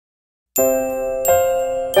Moi!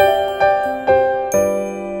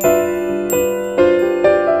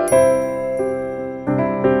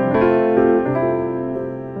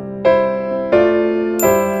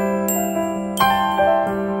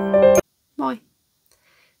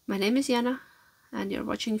 My name is Jana and you're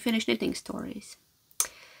watching Finnish Knitting Stories,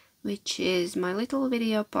 which is my little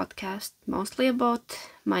video podcast mostly about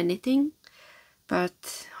my knitting,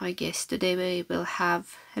 but I guess today we will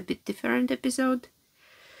have a bit different episode.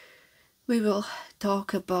 We will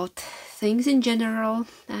talk about things in general,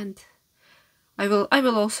 and I will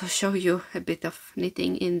also show you a bit of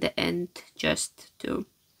knitting in the end, just to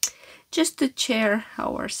cheer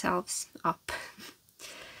ourselves up.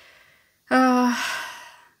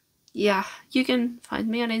 Yeah, you can find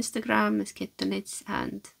me on Instagram as Kettonits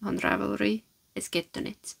and on Ravelry as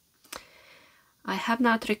Kettonits. I have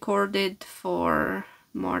not recorded for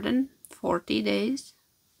more than 40 days,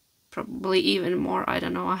 probably even more, I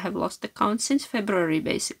don't know, I have lost the count since February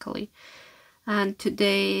basically. And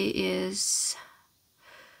today is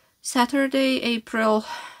Saturday, April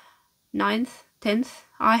 9th, 10th,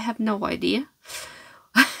 I have no idea.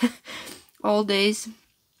 all days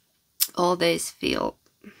feel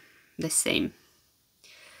the same.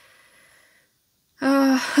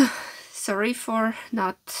 Sorry for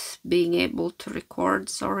not being able to record,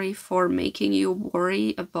 sorry for making you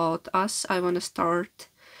worry about us. I want to start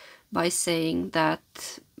by saying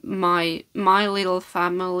that my little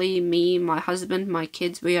family, me, my husband, my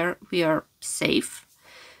kids, we are safe.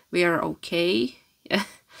 We are okay.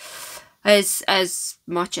 as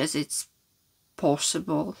much as it's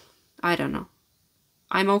possible. I don't know.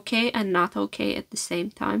 I'm okay and not okay at the same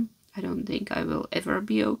time. I don't think I will ever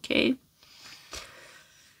be okay.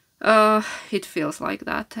 It feels like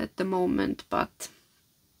that at the moment, but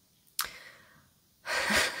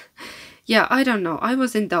yeah, I don't know. I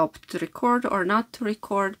was in doubt to record or not to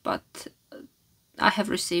record, but I have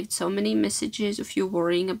received so many messages of you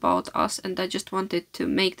worrying about us, and I just wanted to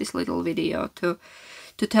make this little video to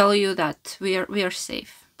tell you that we are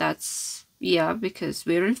safe. That's, yeah, because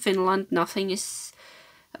we're in Finland. Nothing is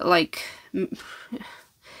like,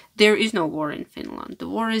 there is no war in Finland. The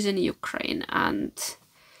war is in Ukraine, and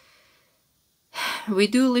we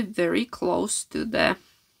do live very close to the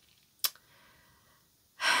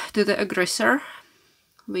aggressor.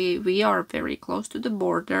 We are very close to the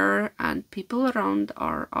border, and people around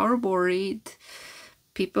are worried.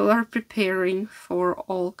 People are preparing for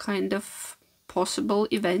all kind of possible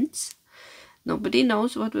events. Nobody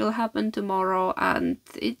knows what will happen tomorrow, and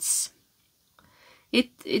it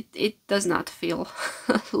does not feel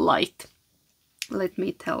light, let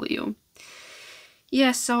me tell you.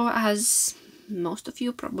 Yeah, so as most of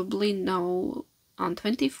you probably know, on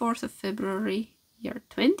 24th of February, year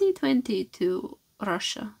 2022,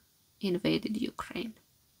 Russia invaded Ukraine.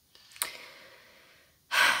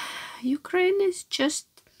 Ukraine is just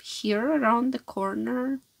here around the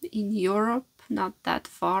corner in Europe, not that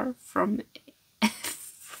far from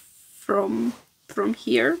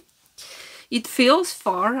here. It feels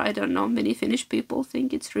far. I don't know, many Finnish people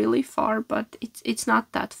think it's really far, but it's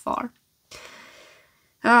not that far.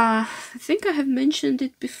 I think I have mentioned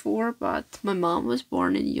it before, but my mom was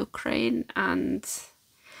born in Ukraine, and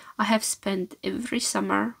I have spent every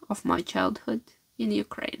summer of my childhood in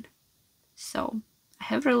Ukraine. So I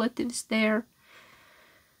have relatives there.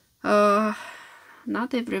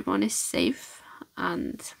 Not everyone is safe,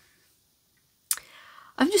 and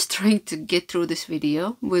I'm just trying to get through this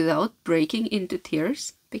video without breaking into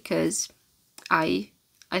tears, because I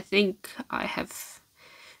think I have,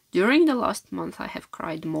 during the last month, I have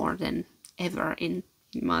cried more than ever in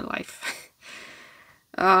my life.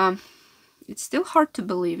 It's still hard to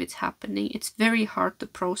believe it's happening. It's very hard to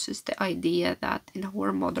process the idea that in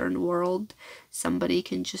our modern world, somebody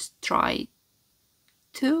can just try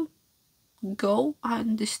to go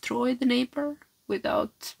and destroy the neighbor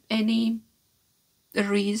without any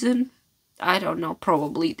reason. I don't know,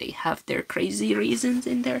 probably they have their crazy reasons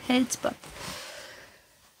in their heads, but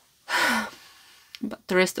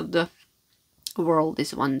the rest of the world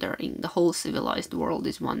is wondering, the whole civilized world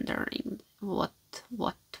is wondering what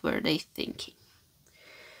were they thinking.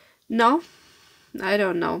 No, I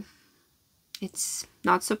don't know. It's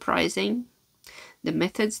not surprising. The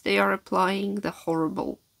methods they are applying, the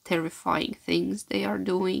horrible, terrifying things they are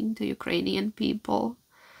doing to Ukrainian people.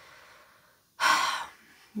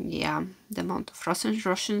 Yeah, the amount of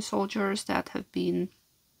Russian soldiers that have been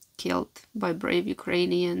killed by brave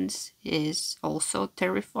Ukrainians is also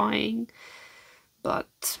terrifying,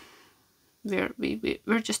 but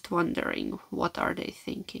we're just wondering, what are they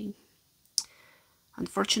thinking?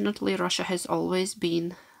 Unfortunately, Russia has always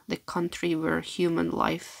been the country where human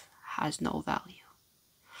life has no value.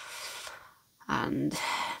 And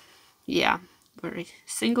yeah, where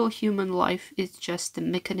single human life is just a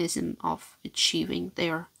mechanism of achieving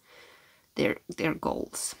their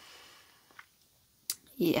goals.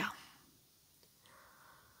 Yeah.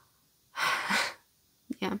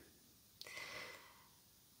 Yeah.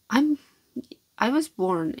 I was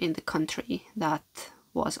born in the country that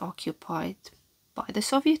was occupied by the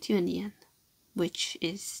Soviet Union, which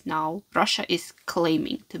is now Russia is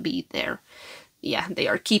claiming to be there. Yeah, they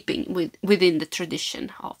are keeping within the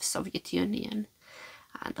tradition of Soviet Union.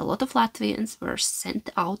 And a lot of Latvians were sent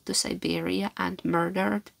out to Siberia and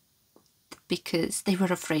murdered because they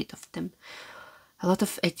were afraid of them. A lot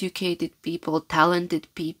of educated people, talented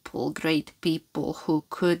people, great people who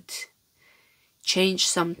could change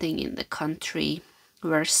something in the country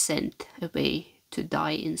were sent away to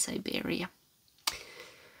die in Siberia.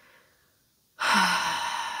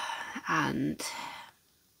 And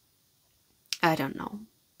I don't know.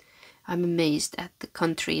 I'm amazed at the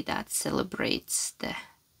country that celebrates the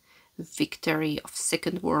victory of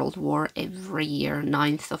Second World War every year.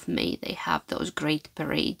 9th of May, they have those great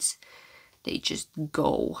parades. They just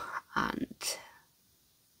go and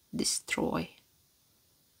destroy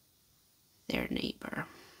their neighbor.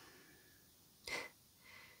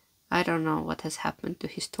 I don't know what has happened to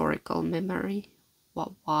historical memory.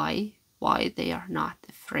 Why they are not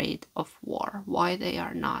afraid of war. Why they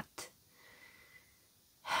are not.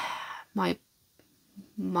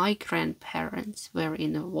 My grandparents were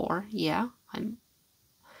in a war. Yeah,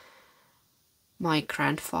 my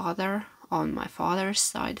grandfather on my father's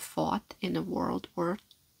side fought in a World War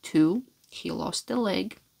II. He lost a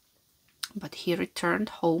leg, but he returned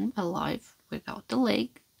home alive without the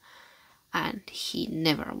leg, and he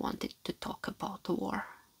never wanted to talk about the war.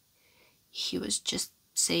 He was just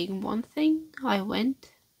saying one thing: I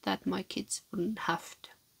went, that my kids wouldn't have to.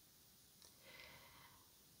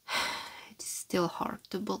 It's still hard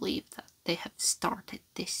to believe that they have started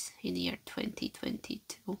this in year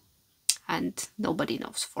 2022, and nobody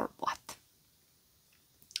knows for what.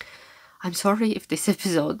 I'm sorry if this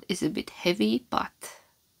episode is a bit heavy, but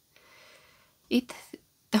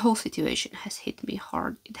the whole situation has hit me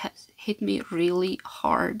hard. It has hit me really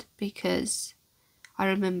hard because I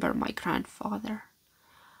remember my grandfather.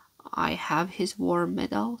 I have his war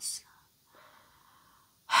medals.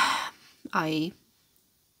 I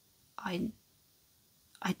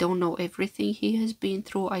don't know everything he has been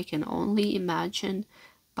through. I can only imagine,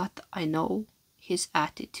 but I know his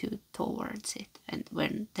attitude towards it. And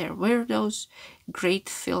when there were those great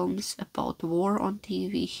films about war on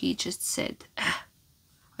TV, he just said,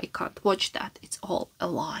 I can't watch that, it's all a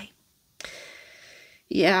lie.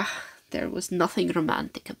 Yeah, there was nothing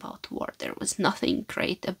romantic about war. There was nothing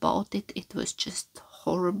great about it. It was just a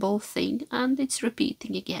horrible thing, and it's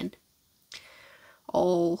repeating again.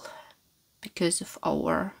 All because of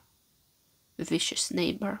our vicious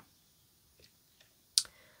neighbor.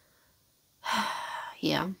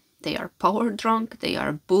 Yeah, they are power drunk, they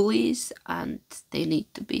are bullies, and they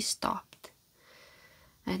need to be stopped.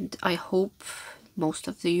 And I hope most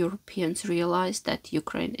of the Europeans realize that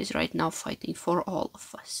Ukraine is right now fighting for all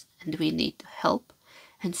of us, and we need to help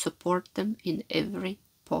and support them in every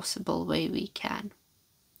possible way we can.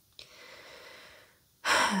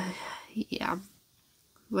 Yeah,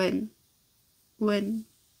 when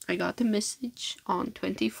I got a message on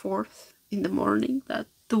 24th in the morning that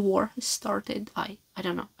the war has started, I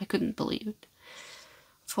don't know, I couldn't believe it.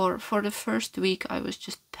 For the first week I was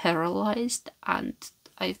just paralyzed, and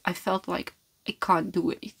I felt like I can't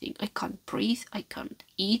do anything. I can't breathe, I can't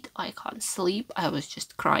eat, I can't sleep. I was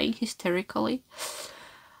just crying hysterically,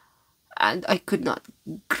 and I could not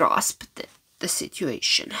grasp the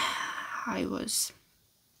situation. I was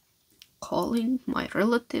calling my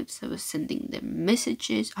relatives, I was sending them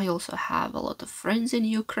messages. I also have a lot of friends in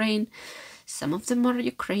Ukraine. Some of them are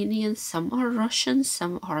Ukrainians, some are Russians,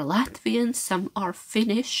 some are Latvians, some are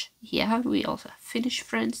Finnish. Yeah, we also have Finnish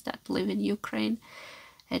friends that live in Ukraine,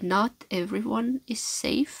 and not everyone is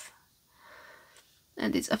safe.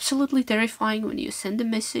 And it's absolutely terrifying when you send a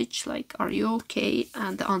message like, are you okay?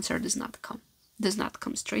 And the answer does not come. Does not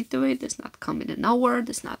come straight away, does not come in an hour,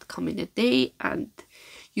 does not come in a day, and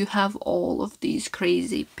you have all of these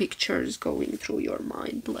crazy pictures going through your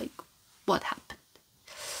mind, like, what happened?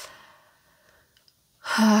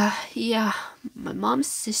 Yeah, my mom's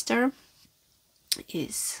sister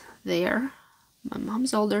is there. My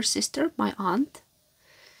mom's older sister, my aunt.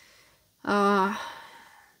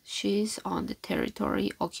 She's on the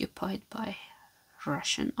territory occupied by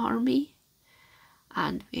Russian army,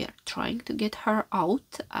 and we are trying to get her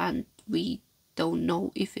out, and we don't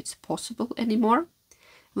know if it's possible anymore.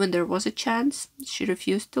 When there was a chance, she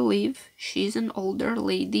refused to leave. She's an older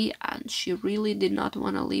lady and she really did not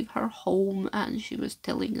want to leave her home, and she was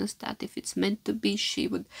telling us that if it's meant to be, she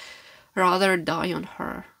would rather die on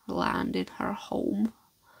her land in her home.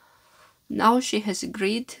 Now she has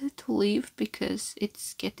agreed to leave because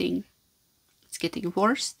it's getting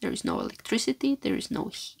worse. There is no electricity, there is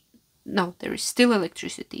no there is still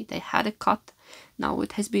electricity. They had a cut, now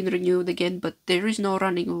it has been renewed again, but there is no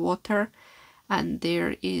running water and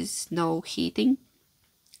there is no heating.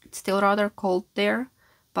 It's still rather cold there,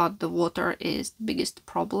 but the water is the biggest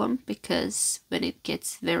problem, because when it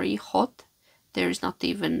gets very hot, there's not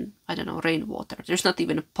even, I don't know, rainwater. There's not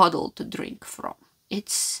even a puddle to drink from.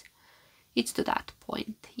 It's to that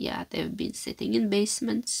point. Yeah, they've been sitting in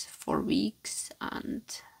basements for weeks, and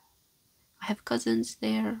I have cousins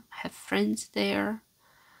there, I have friends there,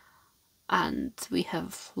 and we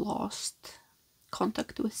have lost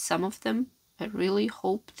contact with some of them. I really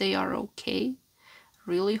hope they are okay.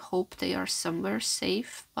 Really hope they are somewhere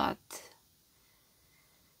safe, but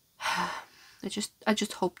I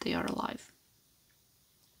just hope they are alive.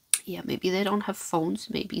 Yeah, maybe they don't have phones,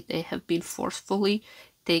 maybe they have been forcefully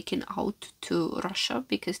taken out to Russia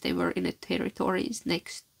because they were in the territories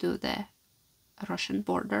next to the Russian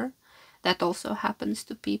border. That also happens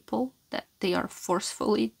to people, that they are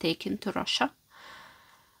forcefully taken to Russia.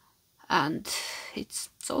 And it's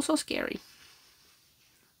also scary.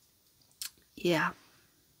 Yeah.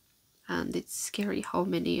 And it's scary how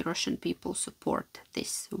many Russian people support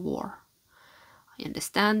this war. I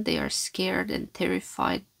understand they are scared and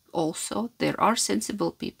terrified also. There are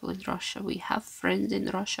sensible people in Russia. We have friends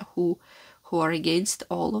in Russia who are against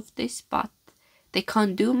all of this, but they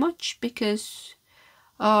can't do much because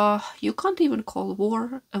you can't even call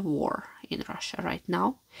war a war in Russia right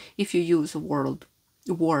now. If you use a word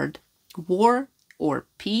war or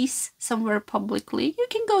peace somewhere publicly, you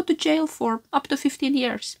can go to jail for up to 15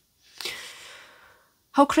 years.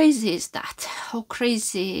 How crazy is that? How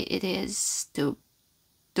crazy it is to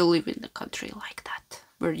live in a country like that,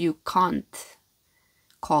 where you can't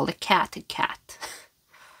call a cat a cat.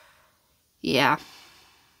 Yeah.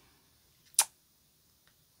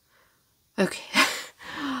 Okay.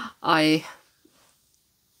 I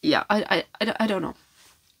don't know.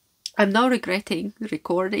 I'm now regretting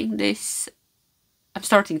recording this. I'm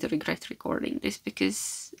starting to regret recording this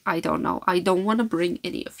because I don't know. I don't want to bring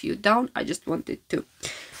any of you down. I just wanted to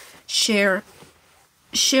share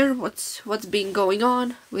what's been going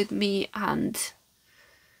on with me, and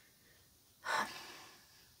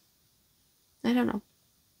I don't know.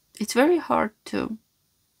 It's very hard to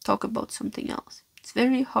talk about something else. It's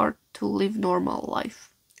very hard to live normal life.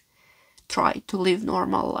 Try to live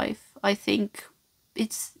normal life. I think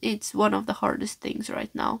it's one of the hardest things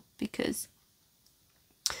right now, because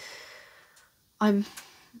I'm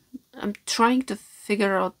trying to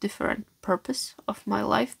figure out different purpose of my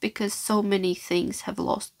life, because so many things have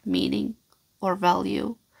lost meaning or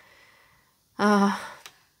value.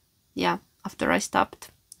 Yeah, after I stopped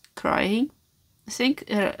crying, I think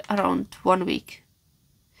around 1 week.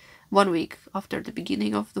 1 week after the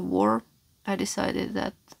beginning of the war, I decided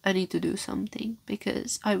that I need to do something,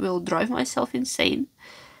 because I will drive myself insane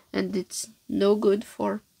and it's no good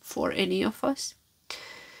for any of us.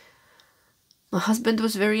 My husband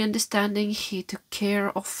was very understanding. He took care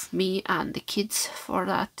of me and the kids for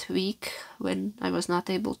that week when I was not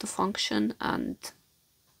able to function, and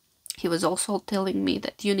he was also telling me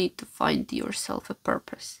that you need to find yourself a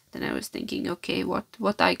purpose. Then I was thinking, okay,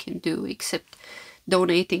 what I can do except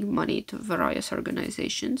donating money to various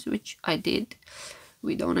organizations, which I did.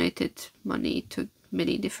 We donated money to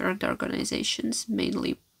many different organizations,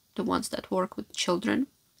 mainly the ones that work with children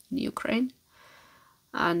in Ukraine.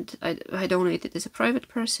 And I donated as a private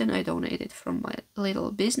person, I donated from my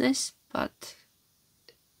little business, but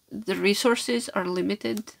the resources are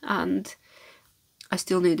limited and I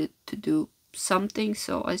still needed to do something,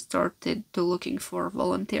 so I started to looking for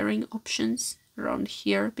volunteering options around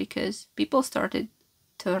here, because people started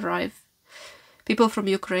to arrive. People from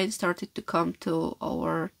Ukraine started to come to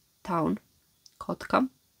our town, Kotka.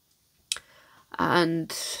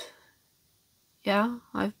 And yeah,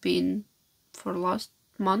 I've been, for last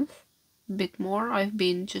month, a bit more, I've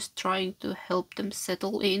been just trying to help them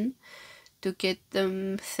settle in, to get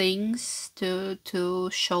them things, to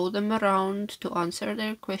show them around, to answer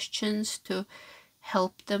their questions, to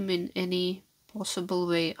help them in any possible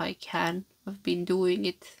way I can. I've been doing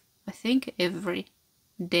it, I think, every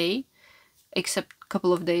day, except a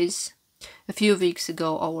couple of days. A few weeks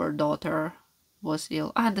ago, our daughter was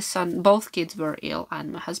ill, and the son, both kids were ill,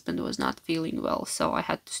 and my husband was not feeling well, so I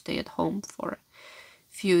had to stay at home for a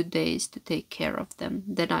few days to take care of them.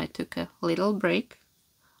 Then I took a little break.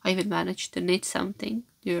 I even managed to knit something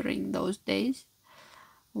during those days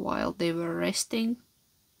while they were resting.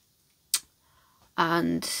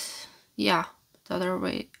 And yeah,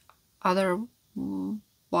 otherwise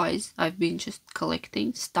I've been just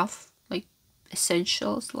collecting stuff, like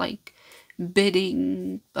essentials, like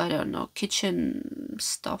bedding, I don't know, kitchen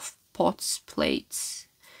stuff, pots, plates,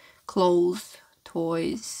 clothes,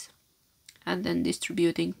 toys, and then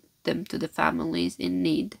distributing them to the families in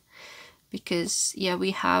need. Because yeah,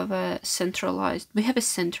 we have a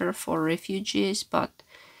center for refugees, but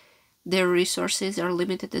their resources are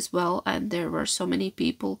limited as well, and there were so many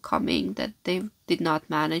people coming that they did not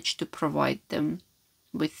manage to provide them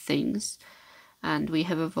with things. And we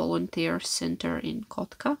have a volunteer center in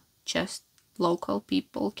Kotka. Just local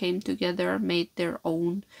people came together, made their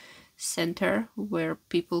own center where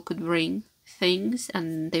people could bring things,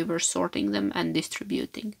 and they were sorting them and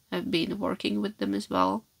distributing. I've been working with them as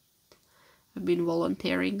well. I've been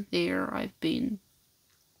volunteering there. I've been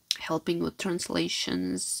helping with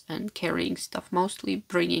translations and carrying stuff, mostly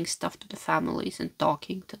bringing stuff to the families and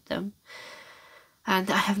talking to them.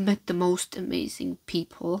 And I have met the most amazing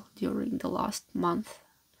people during the last month.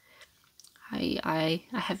 I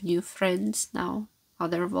have new friends now,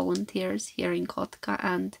 other volunteers here in Kotka,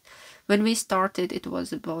 and when we started it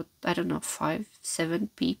was about, I don't know, 5-7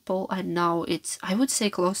 people, and now it's, I would say,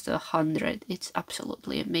 close to 100. It's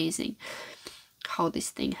absolutely amazing how this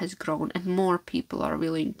thing has grown, and more people are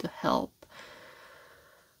willing to help.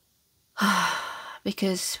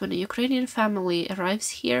 Because when a Ukrainian family arrives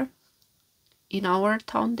here in our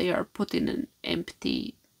town, they are put in an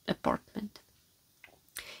empty apartment.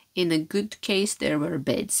 In a good case, there were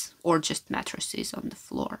beds or just mattresses on the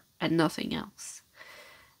floor and nothing else.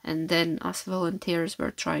 And then us volunteers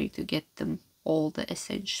were trying to get them all the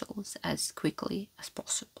essentials as quickly as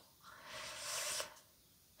possible.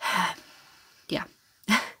 Yeah.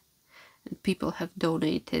 And people have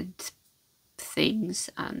donated things,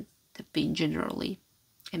 and they've been generally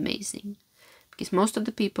amazing. Because most of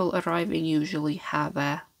the people arriving usually have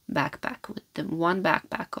a backpack with them, one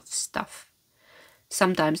backpack of stuff.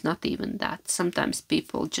 Sometimes not even that. Sometimes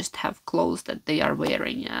people just have clothes that they are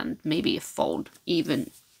wearing and maybe a phone, even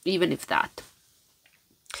if that.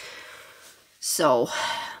 So,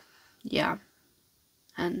 yeah.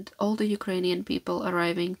 And all the Ukrainian people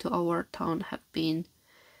arriving to our town have been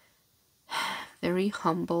very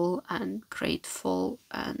humble and grateful,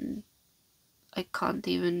 and I can't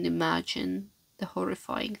even imagine the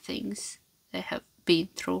horrifying things they have been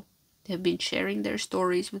through. They have been sharing their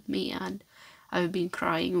stories with me, and I've been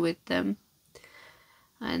crying with them.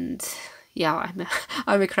 And yeah,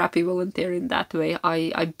 I'm a crappy volunteer in that way.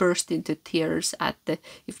 I burst into tears at the,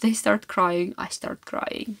 if they start crying, I start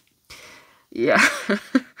crying. Yeah.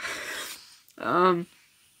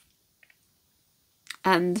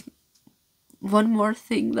 And one more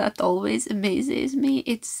thing that always amazes me,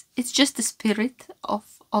 it's just the spirit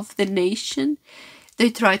of the nation. They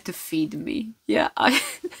try to feed me. Yeah,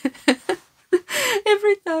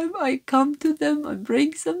 every time I come to them, I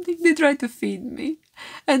bring something, they try to feed me.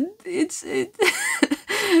 And yeah,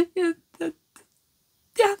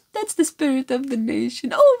 that's the spirit of the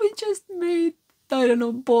nation. Oh, we just made, I don't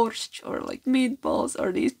know, borscht or like meatballs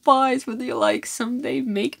or these pies. Would you like some? They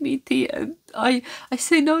make me tea, and I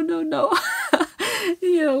say no.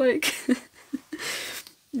 Yeah, like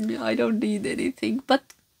I don't need anything.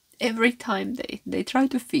 But every time they try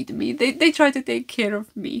to feed me, they try to take care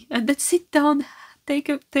of me, and then sit down, take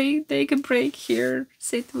a break here,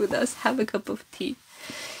 sit with us, have a cup of tea.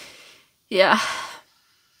 Yeah,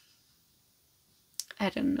 I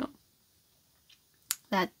don't know.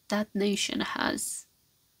 That nation has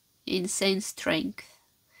insane strength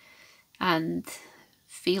and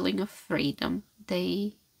feeling of freedom.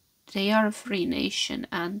 They are a free nation,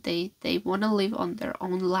 and they want to live on their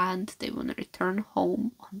own land. They want to return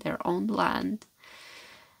home on their own land,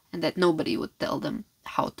 and that nobody would tell them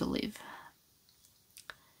how to live.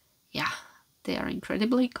 Yeah, they are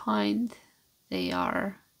incredibly kind, they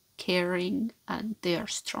are caring, and they are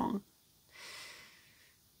strong.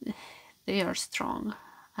 They are strong,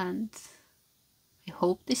 and I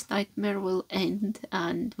hope this nightmare will end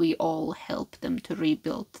and we all help them to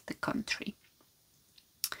rebuild the country.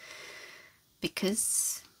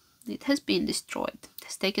 Because it has been destroyed. It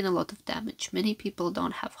has taken a lot of damage. Many people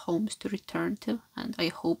don't have homes to return to, and I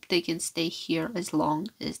hope they can stay here as long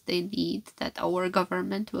as they need, that our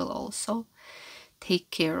government will also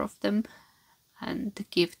take care of them and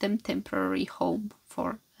give them temporary home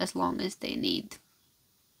for as long as they need.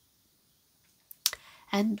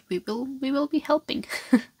 And we will be helping.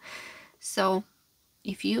 So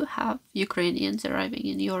if you have Ukrainians arriving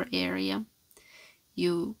in your area,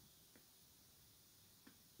 you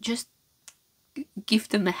just give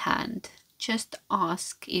them a hand. Just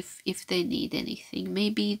ask if they need anything.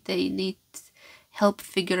 Maybe they need help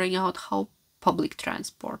figuring out how public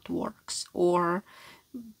transport works, or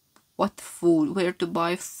what food, where to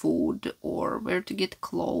buy food, or where to get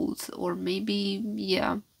clothes, or maybe,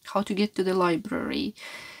 yeah, how to get to the library.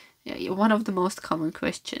 Yeah, one of the most common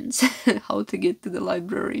questions, how to get to the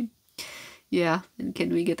library. Yeah, and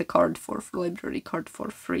can we get a card for library card for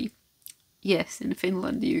free? Yes, in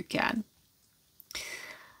Finland you can.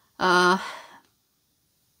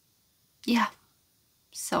 Yeah,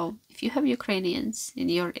 so if you have Ukrainians in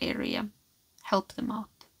your area, help them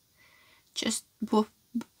out. Just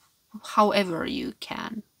however you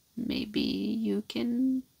can. Maybe you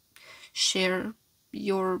can share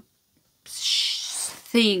your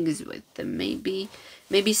things with them.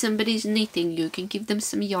 Maybe somebody's knitting, you can give them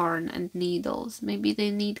some yarn and needles. Maybe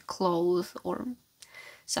they need clothes, or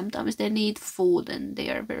sometimes they need food and they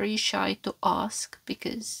are very shy to ask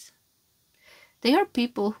because they are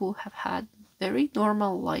people who have had very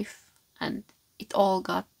normal life and it all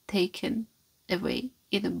got taken away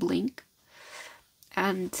in a blink,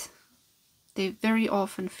 and they very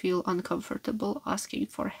often feel uncomfortable asking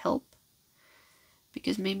for help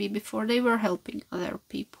because maybe before they were helping other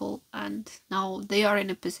people and now they are in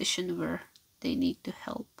a position where they need to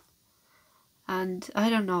help. And I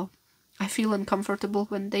don't know, I feel uncomfortable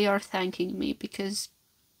when they are thanking me because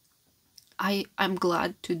I'm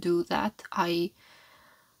glad to do that. I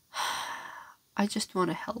just want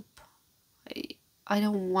to help. I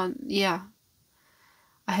don't want, yeah.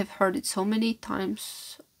 I have heard it so many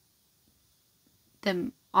times,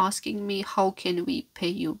 them asking me, how can we pay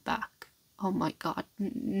you back? Oh my god,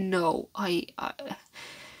 no. I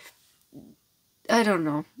don't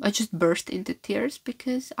know. I just burst into tears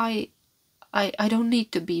because I don't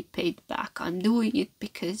need to be paid back. I'm doing it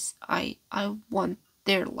because I want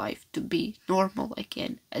their life to be normal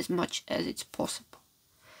again as much as it's possible.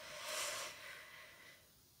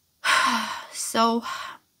 So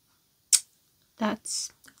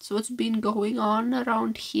that's what's been going on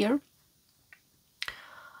around here.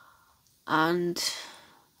 And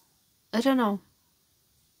I don't know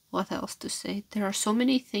what else to say. There are so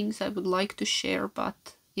many things I would like to share,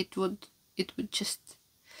 but it would just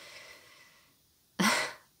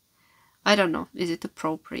I don't know, is it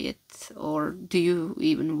appropriate, or do you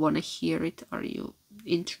even want to hear it? Are you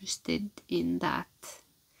interested in that?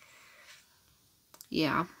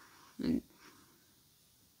 Yeah. And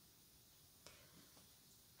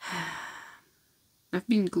I've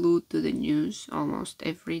been glued to the news almost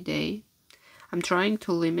every day. I'm trying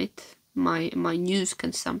to limit my news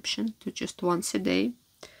consumption to just once a day.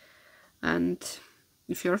 And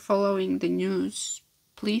if you're following the news,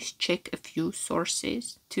 please check a few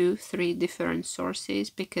sources, 2-3 different sources,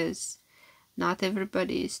 because not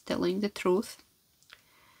everybody is telling the truth.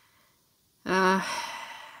 Yeah.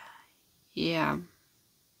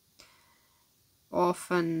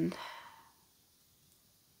 Often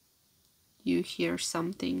you hear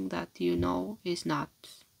something that you know is not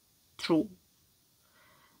true.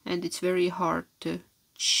 And it's very hard to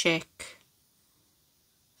check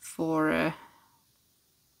for...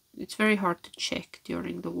 it's very hard to check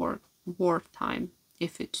during the wartime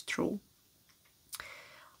if it's true.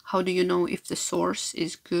 How do you know if the source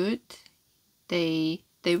is good? They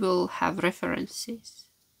will have references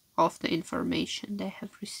of the information they have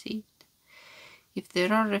received. If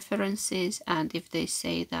there are references, and if they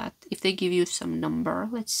say that, if they give you some number,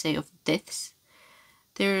 let's say of deaths,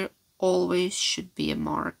 there always should be a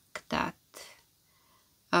mark that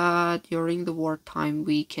during the wartime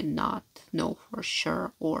we cannot know for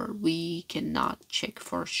sure, or we cannot check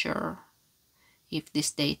for sure if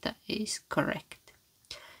this data is correct.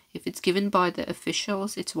 If it's given by the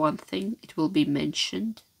officials, it's one thing. It will be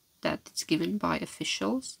mentioned that it's given by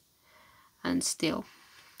officials, and still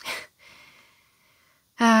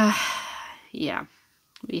yeah,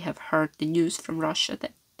 we have heard the news from Russia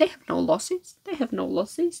that they have no losses. They have no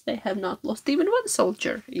losses. They have not lost even one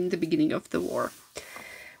soldier in the beginning of the war.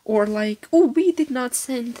 Or like, oh, we did not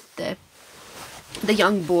send the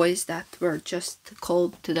young boys that were just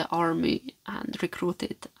called to the army and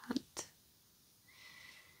recruited, and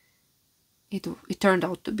it turned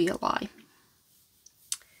out to be a lie.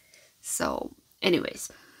 So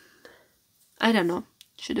anyways, I don't know,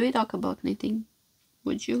 should we talk about knitting?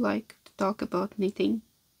 Would you like to talk about knitting?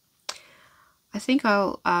 I think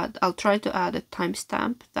I'll try to add a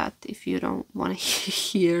timestamp that if you don't want to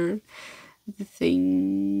hear the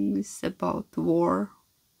things about war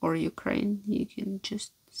or Ukraine, you can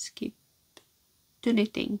just skip to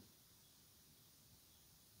knitting.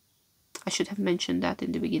 I should have mentioned that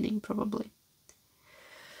in the beginning, probably.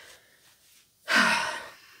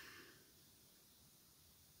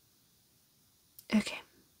 Okay.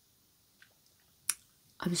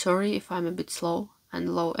 I'm sorry if I'm a bit slow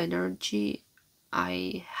and low energy.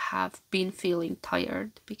 I have been feeling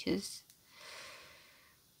tired because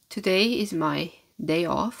today is my day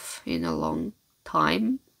off in a long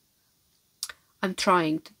time. I'm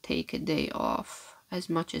trying to take a day off as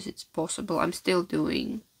much as it's possible. I'm still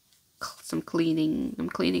doing some cleaning. I'm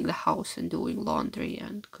cleaning the house and doing laundry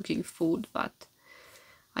and cooking food, but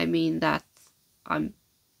I mean that I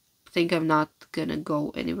think I'm not gonna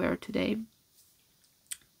go anywhere today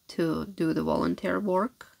to do the volunteer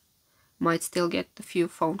work. Might still get a few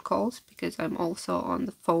phone calls because I'm also on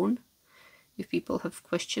the phone. If people have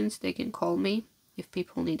questions, they can call me. If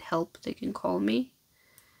people need help, they can call me.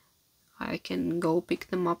 I can go pick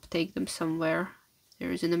them up, take them somewhere. If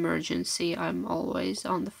there is an emergency, I'm always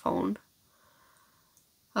on the phone.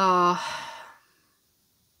 Let's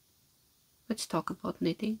talk about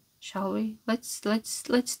knitting, shall we? Let's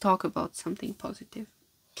talk about something positive.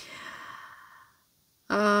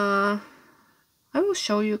 I will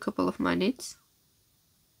show you a couple of my knits.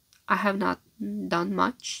 I have not done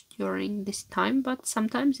much during this time, but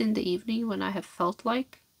sometimes in the evening when I have felt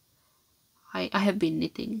like, I have been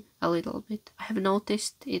knitting a little bit. I have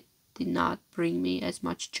noticed it did not bring me as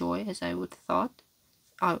much joy as I would thought.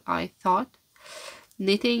 I thought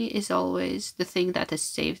knitting is always the thing that has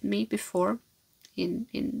saved me before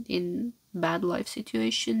in bad life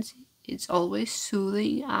situations. It's always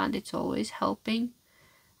soothing and it's always helping,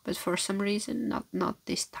 but for some reason not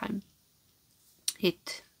this time. I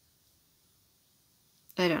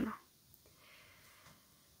don't know.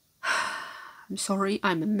 I'm sorry,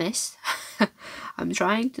 I'm a mess. I'm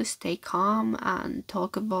trying to stay calm and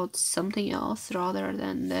talk about something else rather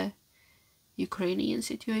than the Ukrainian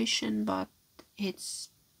situation, but it's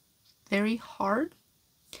very hard.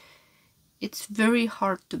 It's very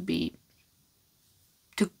hard to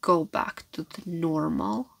go back to the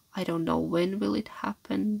normal. I don't know when will it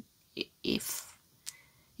happen, if,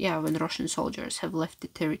 yeah, when Russian soldiers have left the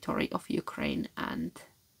territory of Ukraine, and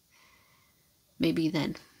maybe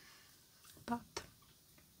then. But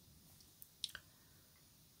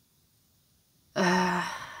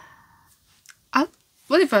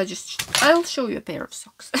I'll show you a pair of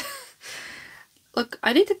socks. Look,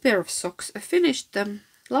 I need a pair of socks. I finished them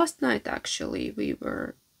last night. Actually, we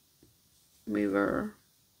were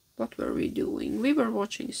what were we doing? We were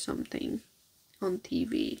watching something on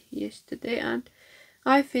TV yesterday, and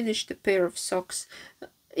I finished a pair of socks.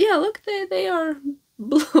 Yeah, look, they are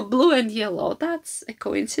blue and yellow. That's a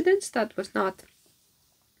coincidence. That was not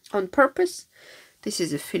on purpose. This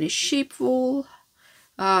is a Finnish sheep wool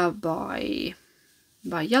by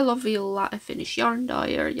Yellow Villa, a Finnish yarn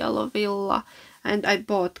dyer, Yellow Villa, and I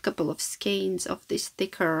bought a couple of skeins of this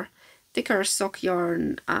thicker sock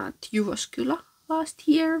yarn at Jyväskylä last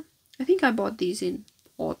year. I think I bought these in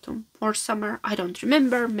autumn or summer. I don't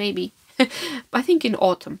remember. Maybe I think in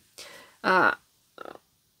autumn.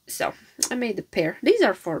 So I made a pair. These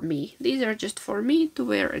are for me. These are just for me to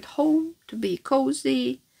wear at home, to be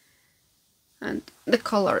cozy. And the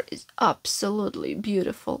color is absolutely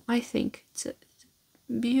beautiful. I think it's a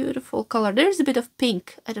beautiful color. There's a bit of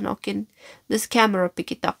pink. I don't know, can this camera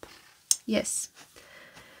pick it up? Yes.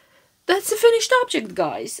 That's a finished object,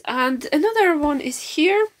 guys. And another one is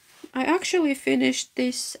here. I actually finished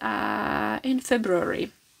this in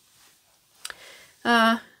February.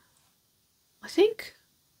 I think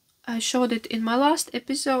I showed it in my last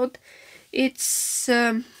episode. It's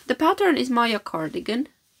the pattern is Maya cardigan.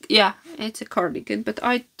 Yeah, it's a cardigan, but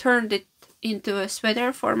I turned it into a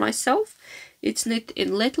sweater for myself. It's knit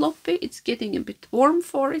in Letlopi. It's getting a bit warm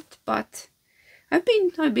for it, but I've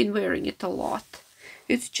been wearing it a lot.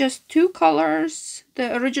 It's just two colors.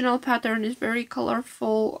 The original pattern is very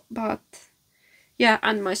colorful, but yeah,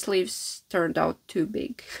 and my sleeves turned out too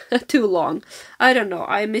big, too long. I don't know,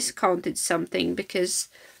 I miscounted something, because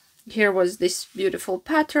here was this beautiful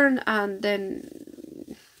pattern, and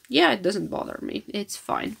then, yeah, it doesn't bother me. It's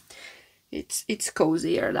fine. It's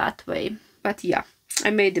cozier that way. But yeah, I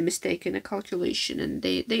made a mistake in a calculation, and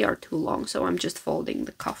they are too long, so I'm just folding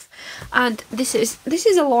the cuff. And this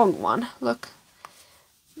is a long one. Look.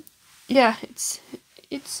 Yeah,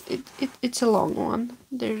 it's a long one.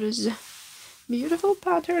 There is a beautiful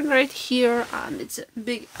pattern right here, and it's a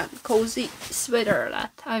big and cozy sweater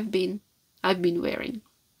that I've been wearing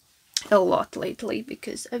a lot lately,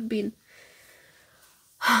 because I've been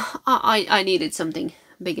I needed something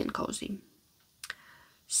big and cozy.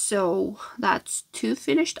 So that's two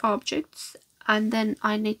finished objects, And then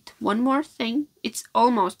I knit one more thing. It's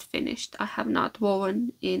almost finished. I have not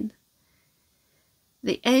woven in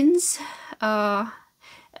the ends. I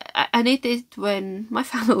knit it when my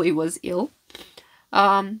family was ill.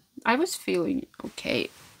 I was feeling okay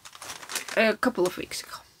a couple of weeks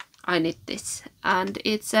ago. I knit this, and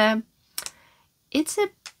it's a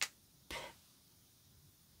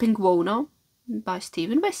Penguono by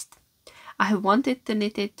Stephen West. I have wanted to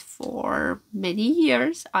knit it for many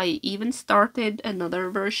years. I even started another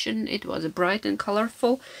version. It was bright and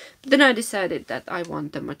colorful. But then I decided that I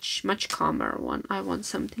want a much calmer one. I want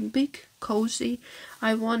something big, cozy.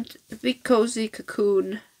 I want a big cozy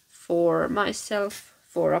cocoon for myself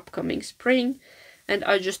for upcoming spring. And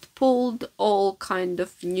I just pulled all kind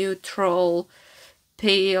of neutral,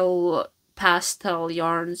 pale pastel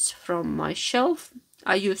yarns from my shelf.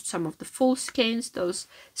 I used some of the full skeins, those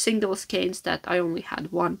single skeins that I only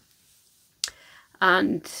had one.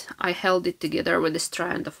 And I held it together with a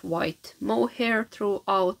strand of white mohair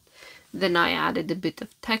throughout. Then I added a bit of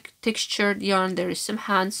textured yarn. There is some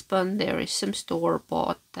handspun, there is some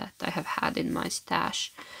store-bought that I have had in my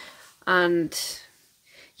stash. And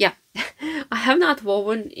yeah, I have not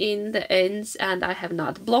woven in the ends and I have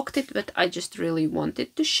not blocked it, but I just really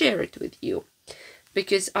wanted to share it with you,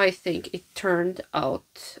 because I think it turned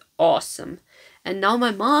out awesome. And now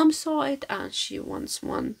my mom saw it and she wants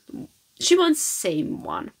one. She wants same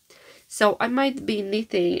one. So I might be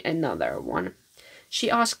knitting another one. She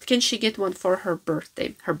asked, can she get one for her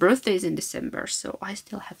birthday? Her birthday is in December, so I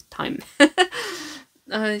still have time.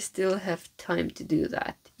 I still have time to do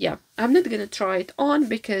that. Yeah, I'm not gonna try it on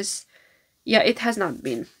because, yeah, it has not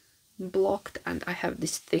been blocked and I have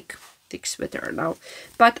this thick sweater now.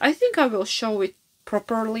 But I think I will show it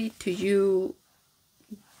properly to you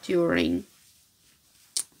during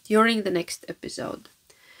the next episode.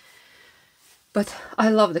 But I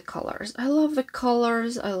love the colors. I love the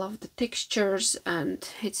colors. I love the textures, and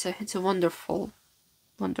it's a wonderful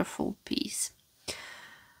piece.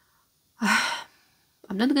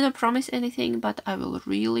 I'm not gonna promise anything, but I will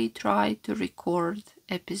really try to record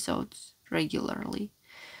episodes regularly.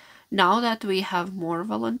 Now that we have more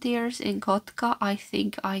volunteers in Kotka, I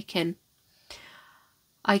think I can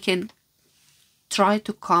try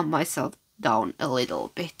to calm myself down a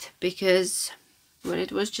little bit, because when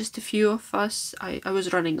it was just a few of us, I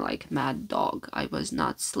was running like a mad dog. I was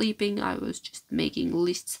not sleeping. I was just making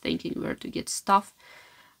lists, thinking where to get stuff.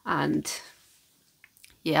 And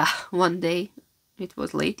yeah, one day, it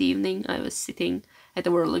was late evening, I was sitting at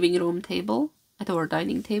our living room table, at our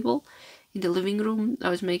dining table in the living room. I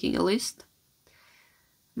was making a list.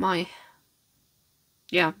 I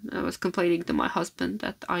was complaining to my husband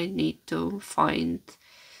that I need to find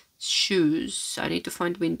shoes. I need to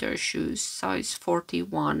find winter shoes, size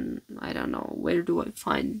 41. I don't know, where do I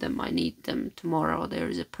find them? I need them tomorrow. There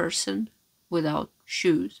is a person without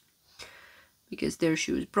shoes because their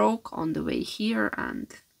shoes broke on the way here,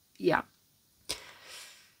 and yeah.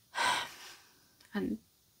 And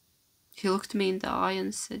he looked me in the eye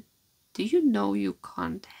and said, do you know you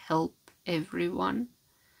can't help everyone?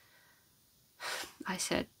 I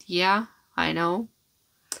said, yeah, I know.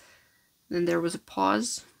 Then there was a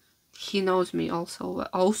pause. He knows me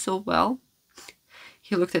also well.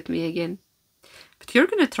 He looked at me again. But you're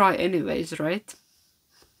gonna try anyways, right?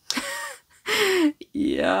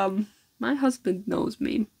 Yeah, my husband knows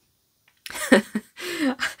me.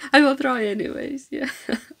 I will try anyways, yeah.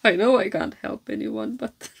 I know I can't help anyone,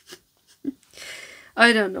 but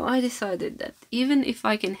I don't know. I decided that even if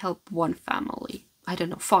I can help one family, I don't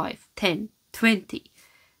know, 5, 10, 20,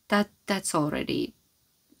 that's already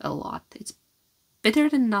a lot. It's better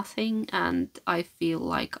than nothing, and I feel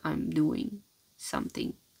like I'm doing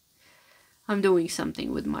something. I'm doing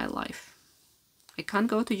something with my life. I can't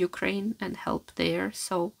go to Ukraine and help there,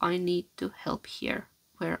 so I need to help here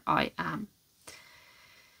where I am.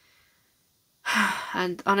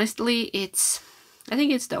 And honestly, I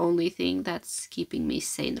think it's the only thing that's keeping me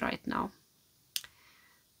sane right now.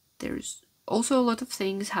 There's also a lot of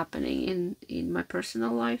things happening in my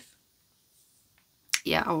personal life.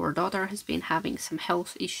 Yeah, our daughter has been having some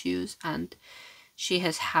health issues and she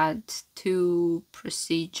has had 2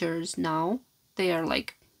 procedures now. They are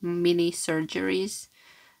like mini surgeries.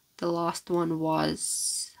 The last one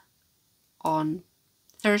was on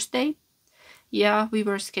Thursday. Yeah, we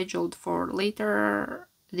were scheduled for later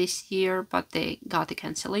this year, but they got a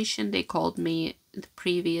cancellation. They called me the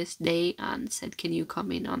previous day and said, can you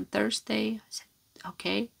come in on Thursday? I said,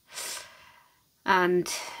 okay. And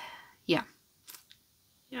yeah,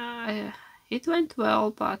 it went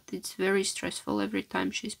well, but it's very stressful every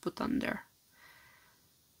time she's put under,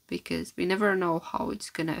 because we never know how it's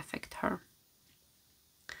gonna affect her.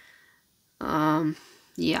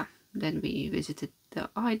 Yeah, then we visited the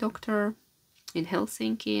eye doctor in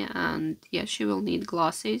Helsinki, and yeah, she will need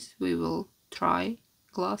glasses. We will try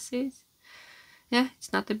glasses. Yeah,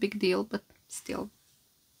 it's not a big deal, but still,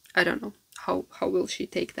 I don't know how will she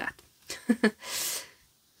take that.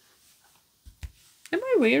 Am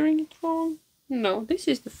I wearing it wrong? No, this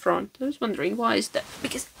is the front. I was wondering why is that,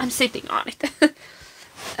 because I'm sitting on it.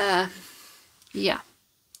 Yeah.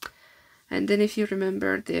 And then if you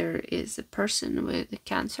remember, there is a person with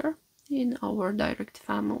cancer in our direct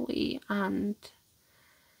family, and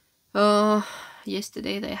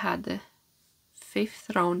yesterday they had the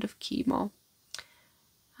 5th round of chemo,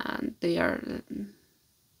 and they are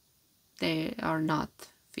not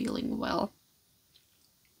feeling well.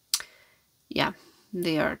 Yeah,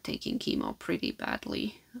 they are taking chemo pretty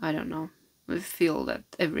badly. I don't know. I feel that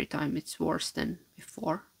every time it's worse than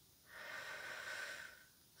before.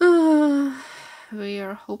 We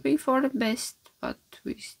are hoping for the best, but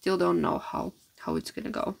we still don't know how it's gonna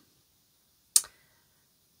go.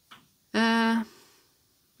 A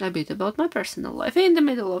bit about my personal life in the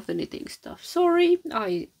middle of the knitting stuff. Sorry,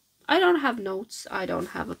 I don't have notes, I don't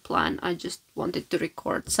have a plan. I just wanted to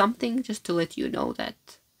record something just to let you know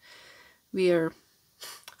that we're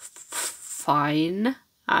fine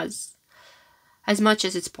as much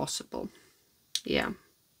as it's possible. Yeah.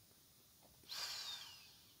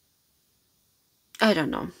 I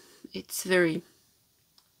don't know. It's very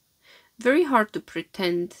hard to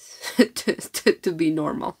pretend to be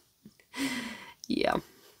normal. Yeah.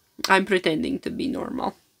 I'm pretending to be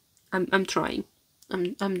normal. I'm trying.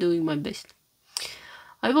 I'm doing my best.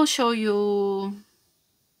 I will show you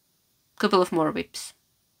a couple of more whips.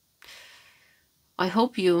 I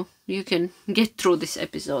hope you can get through this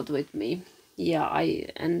episode with me. Yeah,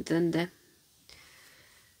 and then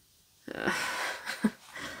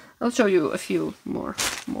I'll show you a few more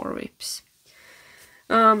whips.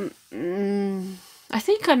 I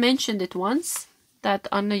think I mentioned it once that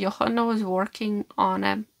Anna Johanna was working on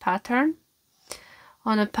a pattern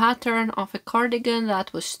of a cardigan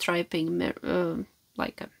that was striping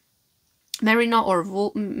like a merino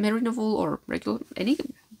wool or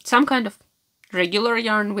some kind of regular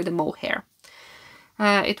yarn with a mohair.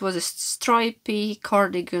 It was a stripy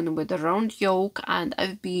cardigan with a round yoke, and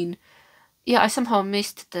I somehow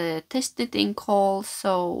missed the test knitting call,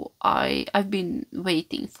 so I've been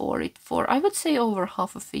waiting for it for, I would say, over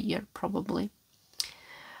half of a year probably.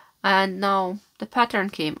 And now the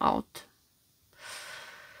pattern came out.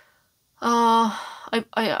 I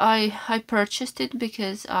purchased it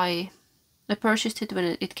because I purchased it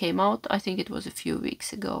when it came out. I think it was a few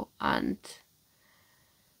weeks ago, and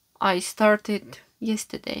I started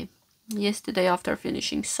yesterday. Yesterday, after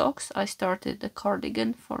finishing socks, I started the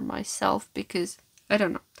cardigan for myself because, I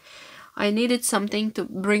don't know, I needed something to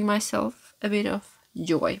bring myself a bit of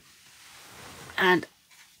joy. And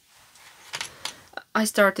I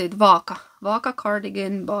started Vaka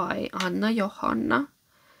cardigan by Anna Johanna.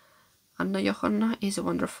 Anna Johanna is a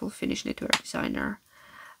wonderful Finnish knitwear designer.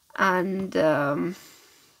 And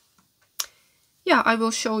yeah, I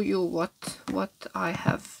will show you what I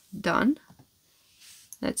have done.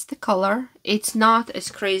 That's the color. It's not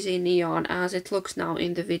as crazy neon as it looks now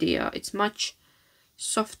in the video. It's much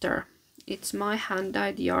softer. It's my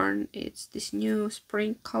hand-dyed yarn. It's this new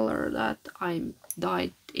spring color that I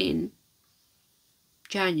dyed in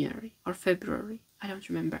January or February. I don't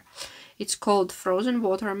remember. It's called Frozen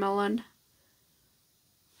Watermelon.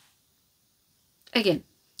 Again,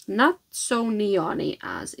 not so neon-y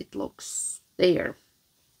as it looks there.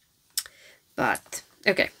 But,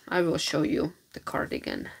 okay, I will show you the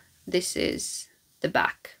cardigan. This is the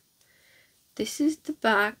back. This is the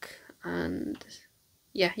back, and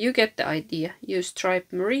yeah, you get the idea. You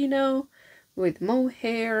stripe merino with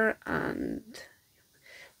mohair, and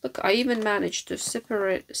look, I even managed to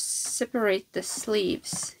separate the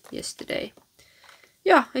sleeves yesterday.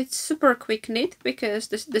 Yeah, it's super quick knit because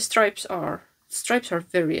the stripes are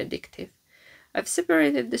very addictive. I've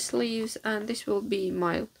separated the sleeves, and this will be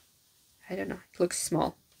my, I don't know, it looks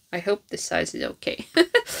small. I hope the size is okay.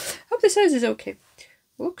 Hope the size is okay.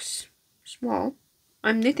 Looks small.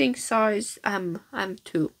 I'm knitting size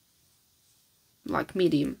M2. Like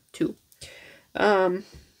medium 2. I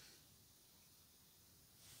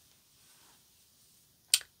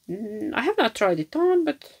have not tried it on,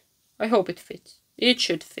 but I hope it fits. It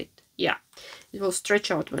should fit. Yeah. It will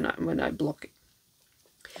stretch out when I block it.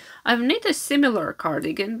 I've knit a similar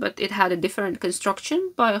cardigan, but it had a different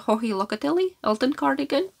construction by Johi Locatelli, Elton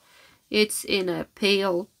cardigan. It's in a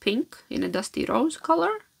pale pink, in a dusty rose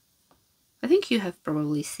color. I think you have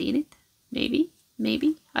probably seen it. Maybe.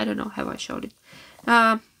 I don't know. Have I showed it?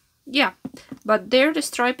 yeah, but there the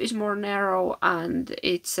stripe is more narrow and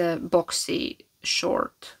it's a boxy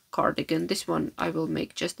short cardigan. This one I will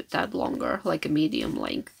make just a tad longer, like a medium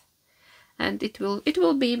length, and it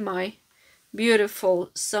will be my beautiful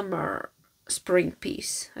summer spring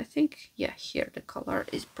piece. I think, yeah, here the color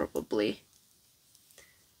is probably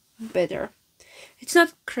better. It's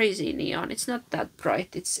not crazy neon, it's not that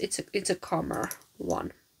bright, it's a calmer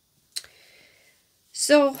one.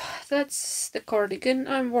 So that's the cardigan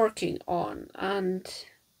I'm working on, and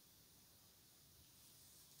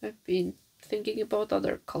I've been thinking about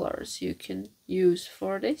other colors you can use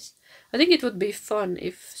for this. I think it would be fun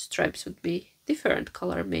if stripes would be different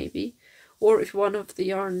color maybe, or if one of the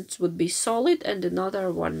yarns would be solid and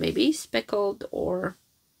another one maybe speckled or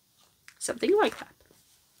something like that.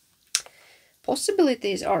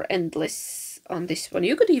 Possibilities are endless on this one.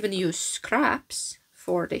 You could even use scraps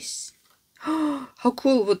for this. How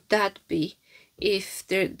cool would that be if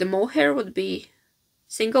the mohair would be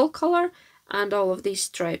single color and all of these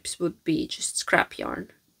stripes would be just scrap yarn,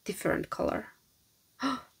 different color.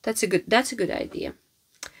 That's a good idea.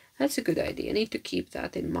 That's a good idea. I need to keep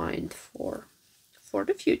that in mind for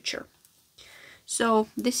the future. So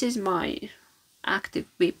this is my active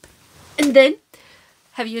whip. And then,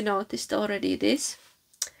 have you noticed already this?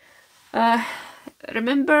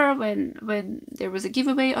 Remember when there was a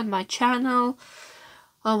giveaway on my channel?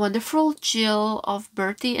 A wonderful Jill of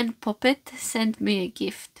Bertie and Puppet sent me a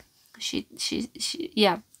gift. She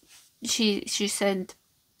sent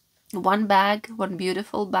one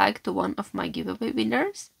beautiful bag to one of my giveaway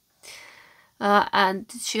winners.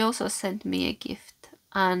 And she also sent me a gift,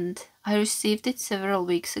 and I received it several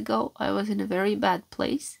weeks ago. I was in a very bad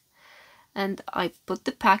place, and I put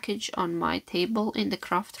the package on my table in the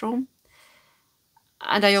craft room,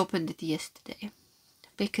 and I opened it yesterday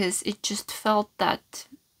because it just felt that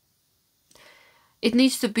it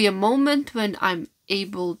needs to be a moment when I'm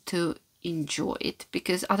able to enjoy it,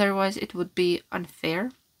 because otherwise it would be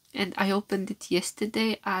unfair. And I opened it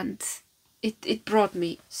yesterday and it brought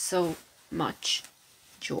me so much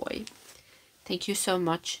joy. Thank you so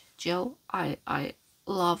much, Jill. I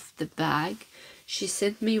love the bag. She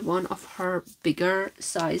sent me one of her bigger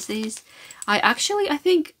sizes. I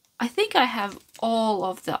think I have all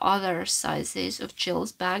of the other sizes of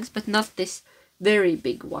Jill's bags, but not this very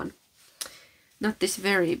big one. Not this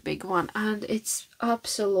very big one, and it's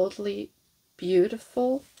absolutely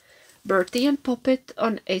beautiful. Bertie and Puppet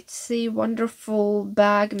on Etsy, wonderful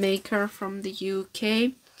bag maker from the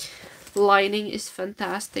UK. Lining is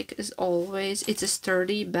fantastic as always. It's a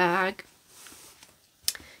sturdy bag.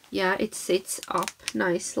 Yeah, it sits up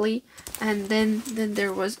nicely. And then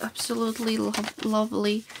there was absolutely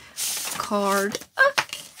lovely card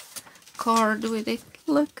with it.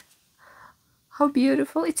 Look how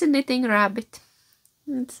beautiful. It's a knitting rabbit.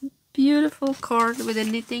 It's a beautiful card with a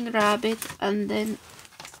knitting rabbit, and then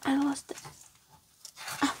I lost it.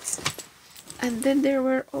 And then there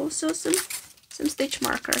were also some stitch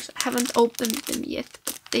markers. I haven't opened them yet,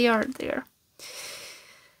 but they are there.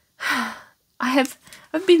 I've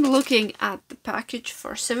been looking at the package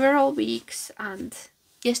for several weeks, and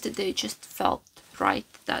yesterday just felt right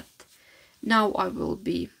that now I will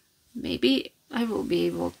be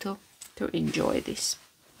able to enjoy this.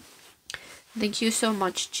 Thank you so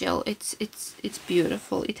much, Jill. It's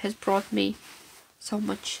beautiful. It has brought me so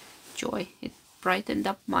much joy. It brightened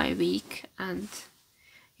up my week, and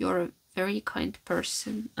you're a very kind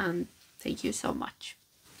person, and thank you so much.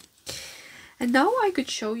 And now I could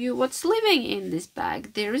show you what's living in this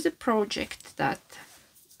bag. There is a project that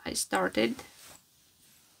I started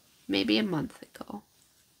maybe a month ago.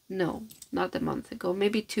 No, not a month ago,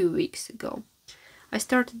 maybe 2 weeks ago. I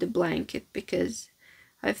started the blanket because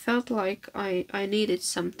I felt like I needed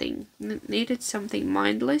something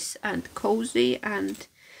mindless and cozy, and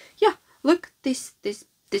yeah, look, this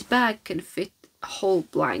bag can fit a whole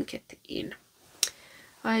blanket in.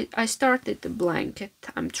 I started the blanket.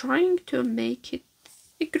 I'm trying to make it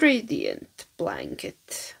a gradient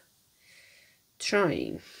blanket.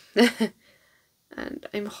 Trying. And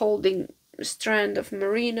I'm holding a strand of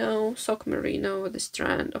merino, sock merino, with a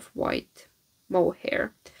strand of white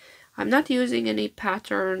mohair. I'm not using any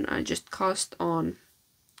pattern. I just cast on,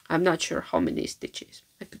 I'm not sure how many stitches.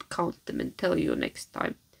 I could count them and tell you next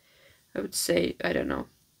time. I would say, I don't know,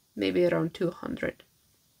 maybe around 200.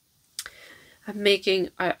 I'm making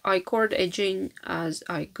I-cord edging as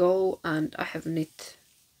I go, and I have knit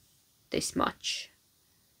this much.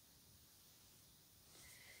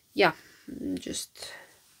 Yeah, I'm just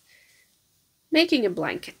making a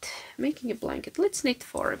blanket. Let's knit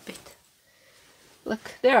for a bit.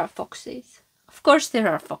 Look, there are foxes. Of course there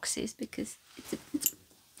are foxes, because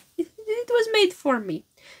was made for me.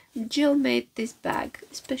 Jill made this bag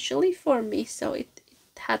especially for me, so it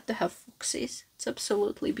had to have foxes. It's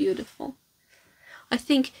absolutely beautiful. I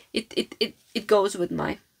think it goes with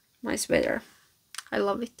my sweater. I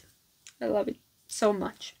love it. I love it so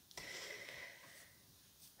much.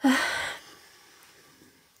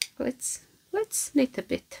 Let's knit a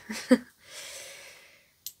bit.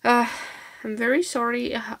 I'm very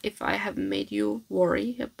sorry if I have made you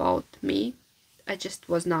worry about me. I just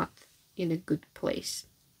was not in a good place.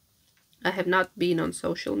 I have not been on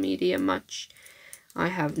social media much. I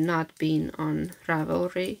have not been on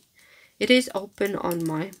Ravelry. It is open on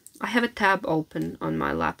my... I have a tab open on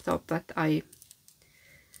my laptop, but I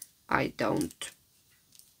don't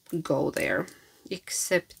go there.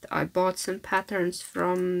 Except I bought some patterns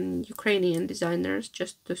from Ukrainian designers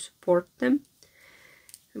just to support them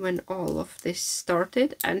when all of this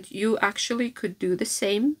started, and you actually could do the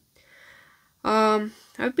same.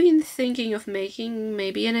 I've been thinking of making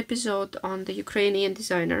maybe an episode on the Ukrainian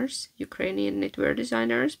designers, Ukrainian knitwear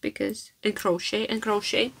designers, and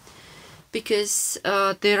crochet, because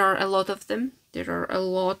there are a lot of them. There are a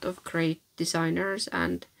lot of great designers,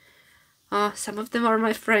 and some of them are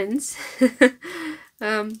my friends.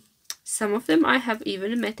 Some of them I have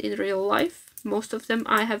even met in real life. Most of them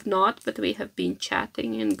I have not, but we have been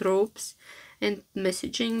chatting in groups and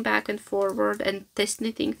messaging back and forward and test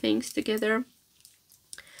knitting things together.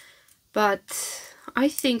 But I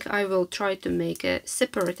think I will try to make a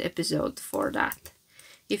separate episode for that,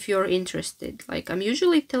 if you're interested. Like, I'm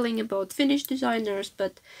usually telling about Finnish designers,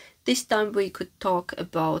 but this time we could talk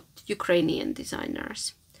about Ukrainian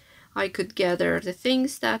designers. I could gather the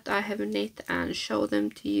things that I have knit and show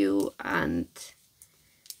them to you, and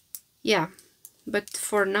yeah. But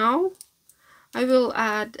for now, I will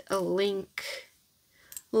add a link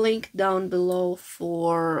down below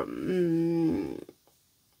for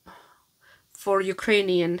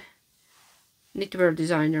Ukrainian knitwear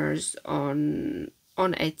designers on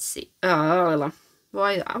Etsy.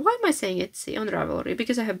 Why am I saying Etsy? On Ravelry,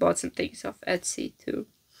 because I have bought some things off Etsy too.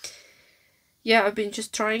 Yeah, I've been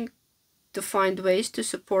just trying to find ways to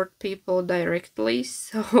support people directly,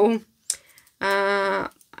 so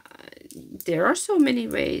there are so many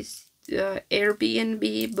ways.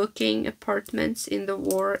 Airbnb, booking apartments in the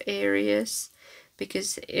war areas,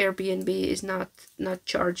 because Airbnb is not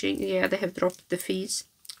charging. Yeah, they have dropped the fees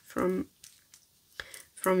from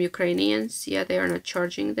Ukrainians. Yeah, they are not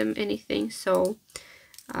charging them anything. So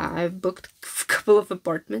I've booked a couple of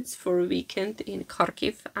apartments for a weekend in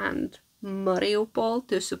Kharkiv and Mariupol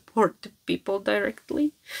to support the people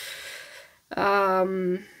directly.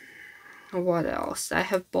 What else? I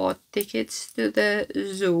have bought tickets to the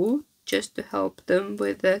zoo just to help them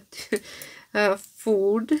with the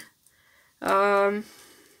food.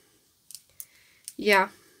 Yeah,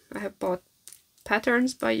 I have bought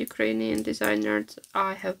patterns by Ukrainian designers.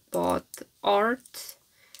 I have bought art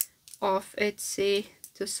off Etsy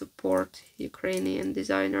to support Ukrainian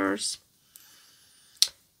designers.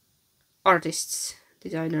 Artists,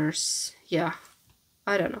 designers, yeah,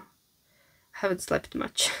 I don't know. I haven't slept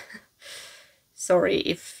much. Sorry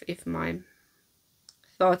if my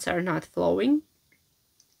thoughts are not flowing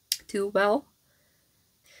too well.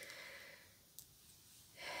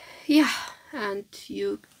 Yeah, and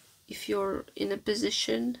if you're in a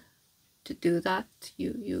position to do that,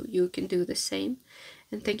 you can do the same.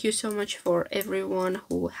 And thank you so much for everyone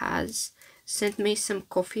who has sent me some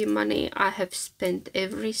coffee money. I have spent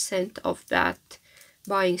every cent of that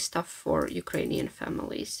buying stuff for Ukrainian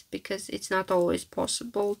families, because it's not always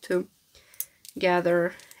possible to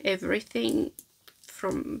gather everything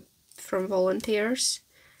from volunteers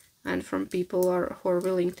and from people who are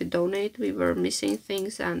willing to donate. We were missing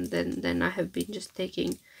things, and then I have been just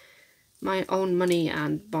taking my own money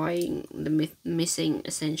and buying the missing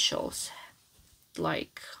essentials,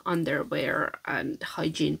 like underwear and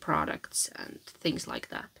hygiene products and things like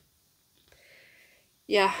that.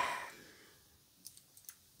 Yeah.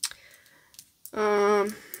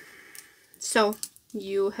 So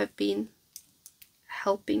you have been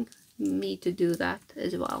helping me to do that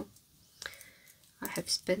as well. I have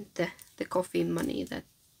spent the coffee money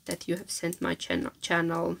that you have sent my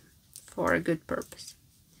channel for a good purpose.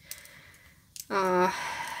 I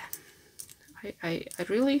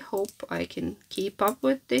really hope I can keep up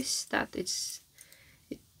with this, that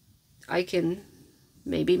I can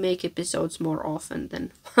maybe make episodes more often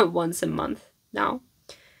than once a month now.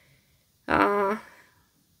 I'm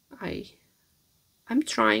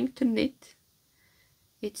trying to knit.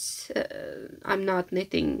 I'm not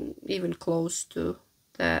knitting even close to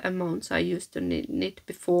the amounts I used to knit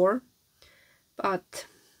before, but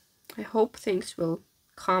I hope things will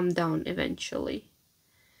calm down eventually.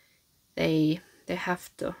 They have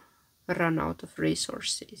to run out of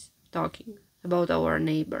resources talking about our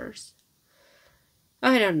neighbors.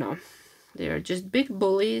 I don't know. They are just big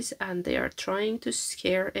bullies and they are trying to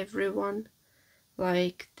scare everyone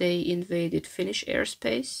like they invaded Finnish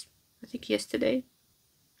airspace, I think yesterday,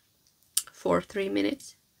 for 3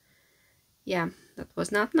 minutes. Yeah, that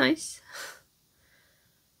was not nice.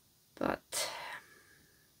 But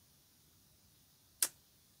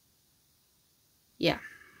yeah,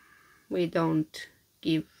 we don't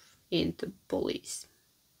give in to bullies.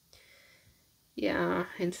 Yeah,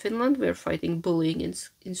 in Finland we're fighting bullying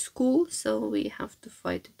in school, so we have to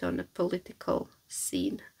fight it on a political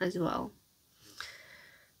scene as well.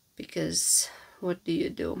 Because what do you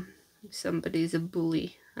do if somebody is a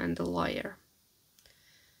bully and a liar?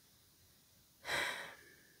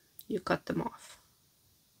 You cut them off.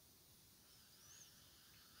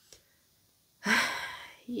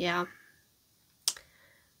 Yeah.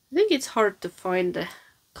 I think it's hard to find a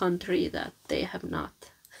country that they have not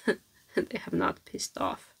pissed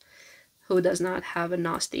off, who does not have a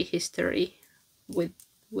nasty history with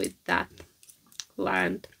that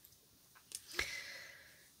land.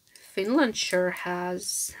 Finland sure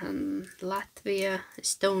has Latvia,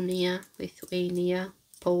 Estonia, Lithuania,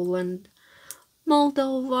 Poland,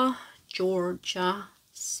 Moldova, Georgia,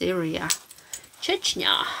 Syria,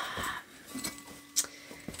 Chechnya.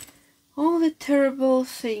 All the terrible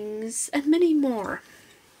things and many more.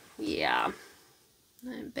 Yeah,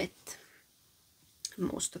 I bet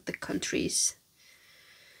most of the countries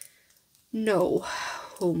know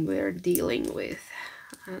whom we're dealing with,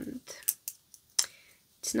 and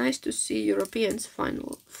it's nice to see Europeans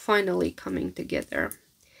finally coming together,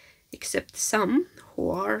 except some who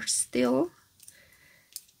are still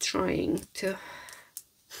trying to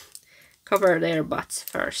cover their butts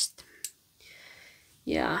first.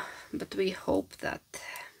 Yeah, but we hope that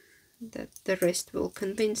the rest will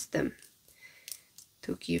convince them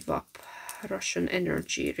to give up Russian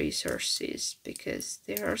energy resources, because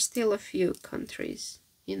there are still a few countries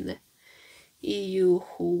in the EU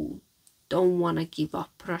who don't want to give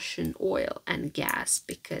up Russian oil and gas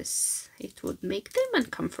because it would make them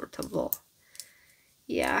uncomfortable.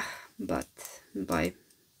 Yeah, but by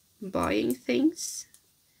buying things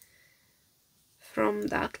from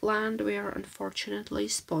that land, we are unfortunately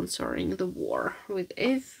sponsoring the war with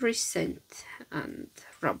every cent and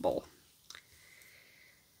ruble.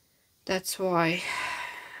 That's why,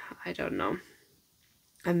 I don't know,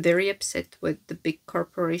 I'm very upset with the big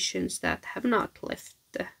corporations that have not left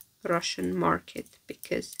the Russian market,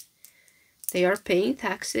 because they are paying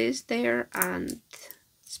taxes there and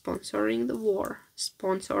sponsoring the war,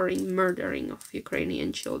 sponsoring murdering of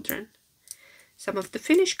Ukrainian children. Some of the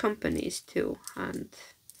Finnish companies too, and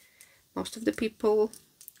most of the people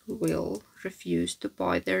will refuse to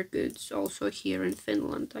buy their goods also here in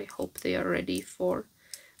Finland. I hope they are ready for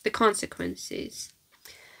the consequences.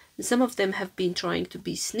 And some of them have been trying to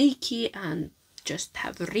be sneaky and just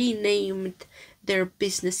have renamed their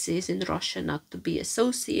businesses in Russia not to be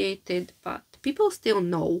associated, but people still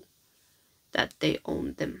know that they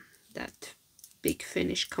own them, that big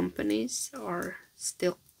Finnish companies are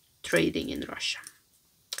still trading in Russia.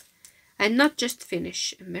 And not just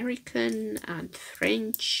Finnish, American and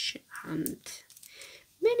French and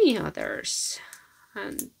many others.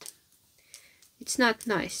 And it's not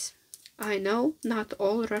nice. I know not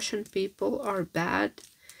all Russian people are bad.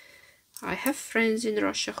 I have friends in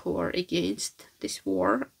Russia who are against this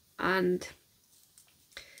war, and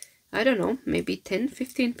I don't know, maybe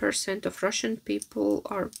 10-15% of Russian people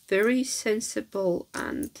are very sensible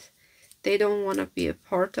and they don't want to be a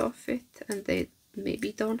part of it, and they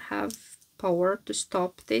maybe don't have power to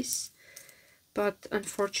stop this, but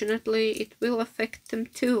unfortunately it will affect them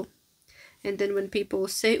too. And then when people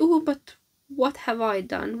say, oh, but what have I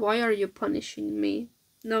done? Why are you punishing me?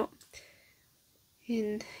 No.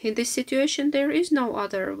 In this situation there is no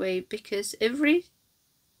other way, because every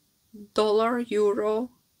dollar,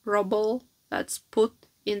 euro, ruble that's put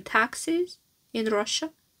in taxes in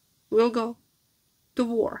Russia will go to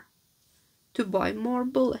war, to buy more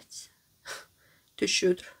bullets, to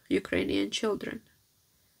shoot Ukrainian children.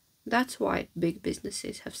 That's why big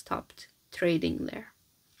businesses have stopped trading there,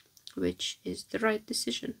 which is the right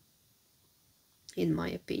decision, in my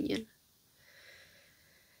opinion.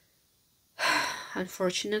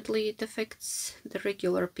 Unfortunately, it affects the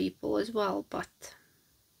regular people as well, but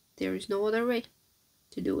there is no other way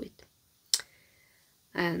to do it.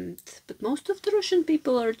 But most of the Russian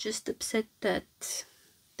people are just upset that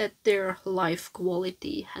their life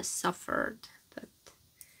quality has suffered, that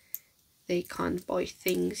they can't buy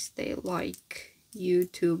things they like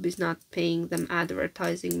YouTube is not paying them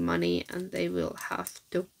advertising money, and they will have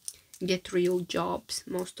to get real jobs.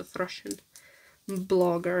 Most of Russian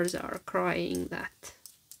bloggers are crying that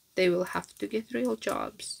they will have to get real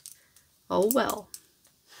jobs. Oh well.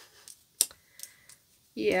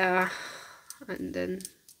 Yeah, and then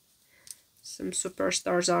some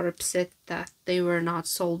superstars are upset that they were not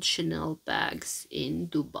sold Chanel bags in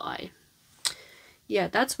Dubai. Yeah,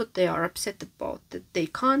 that's what they are upset about, that they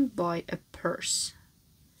can't buy a purse.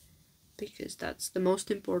 Because that's the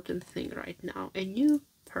most important thing right now, a new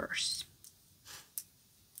purse.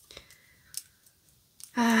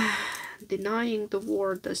 Denying the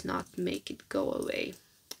war does not make it go away.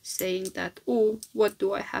 Saying that, oh, what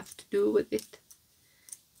do I have to do with it,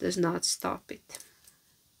 does not stop it.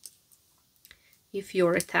 If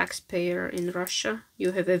you're a taxpayer in Russia,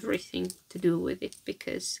 you have everything to do with it,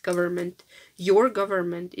 because your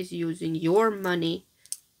government is using your money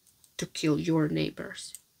to kill your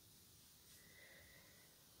neighbors.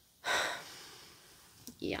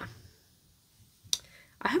 Yeah.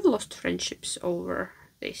 I have lost friendships over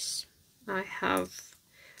this. I have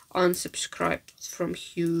unsubscribed from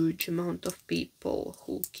huge amount of people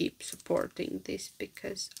who keep supporting this,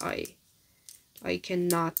 because I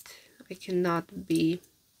cannot be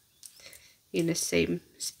in the same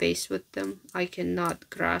space with them. I cannot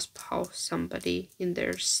grasp how somebody in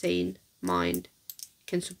their sane mind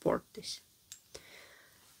can support this.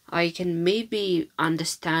 I can maybe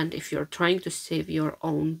understand if you're trying to save your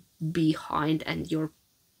own behind and you're,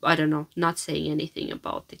 I don't know, not saying anything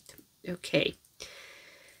about it. Okay.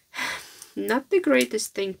 Not the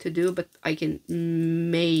greatest thing to do, but I can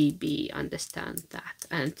maybe understand that.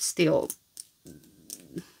 And still,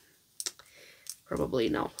 probably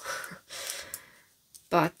no.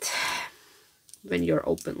 But when you're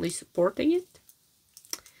openly supporting it,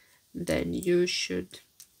 then you should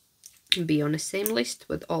be on the same list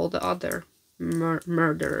with all the other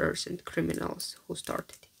murderers and criminals who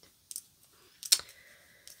started it.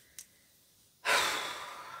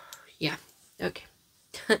 Yeah, okay.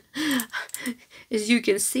 As you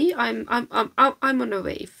can see, I'm on a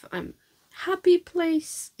wave. I'm happy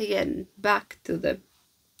place again. Back to the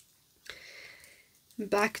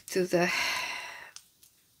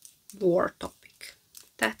war topic.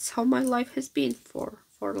 That's how my life has been for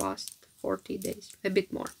last 40 days, a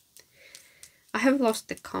bit more. I have lost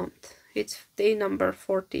the count. It's day number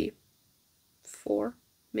 44,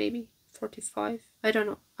 maybe 45. I don't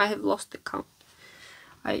know. I have lost the count.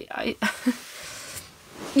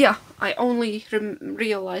 Yeah, I only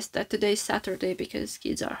realized that today's Saturday because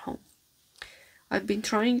kids are home. I've been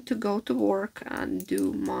trying to go to work and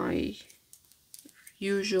do my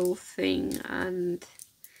usual thing and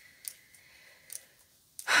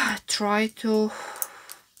try to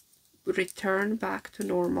return back to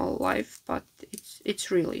normal life, but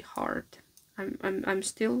it's really hard. I'm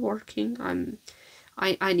still working.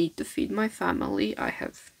 I need to feed my family. I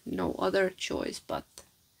have no other choice, but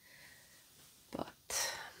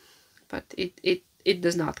it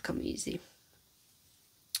does not come easy.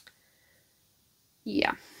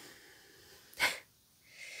 Yeah.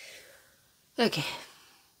 Okay.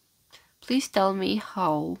 Please tell me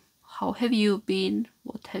how have you been?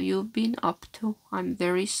 What have you been up to? I'm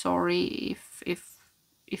very sorry if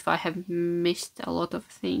I have missed a lot of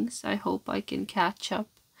things. I hope I can catch up.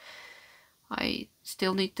 I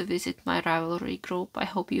still need to visit my Ravelry group. I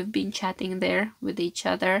hope you've been chatting there with each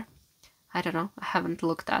other. I don't know. I haven't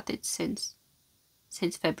looked at it since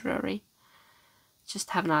February.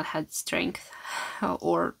 Just have not had strength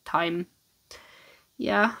or time.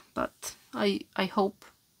 Yeah, but I hope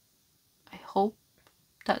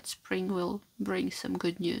that spring will bring some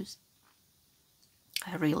good news.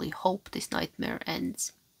 I really hope this nightmare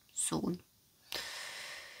ends soon.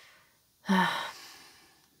 I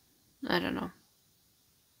don't know.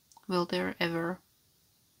 Will there ever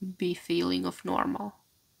be feeling of normal?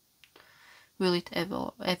 Will it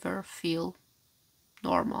ever feel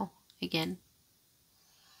normal again?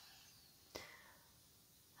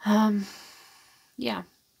 Yeah,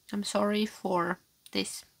 I'm sorry for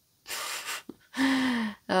this.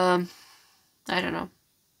 I don't know,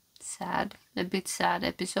 a bit sad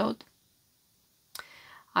episode.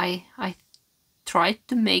 I tried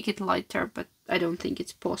to make it lighter, but I don't think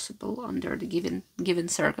it's possible under the given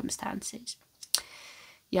circumstances.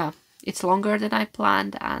 Yeah, it's longer than I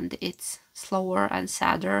planned and it's slower and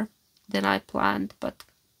sadder than I planned, but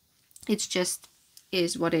it's just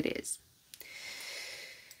is what it is.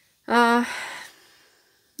 Yeah,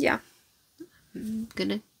 I'm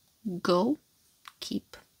gonna go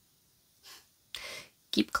keep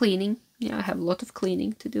cleaning. Yeah, I have a lot of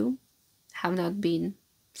cleaning to do. Have not been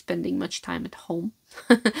spending much time at home.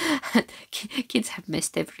 Kids have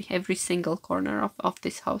missed every single corner of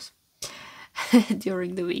this house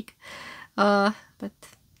during the week. But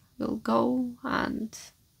we'll go and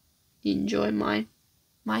enjoy my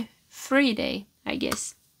free day, I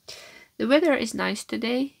guess. The weather is nice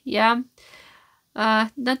today, yeah.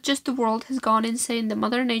 Not just the world has gone insane, the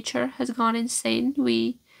Mother Nature has gone insane.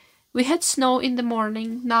 We had snow in the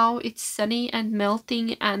morning, now it's sunny and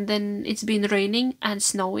melting, and then it's been raining and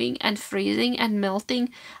snowing and freezing and melting,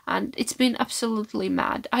 and it's been absolutely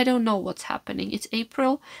mad. I don't know what's happening. It's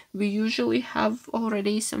April, we usually have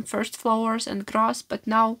already some first flowers and grass, but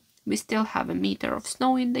now we still have a meter of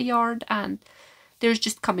snow in the yard, and there's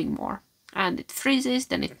just coming more. And it freezes,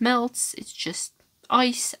 then it melts, it's just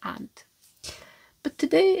ice. But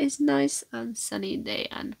today is nice and sunny day,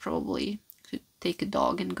 and probably could take a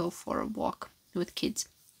dog and go for a walk with kids.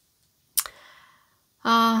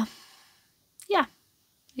 Yeah,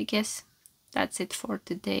 I guess that's it for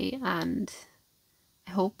today, and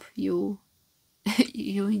I hope you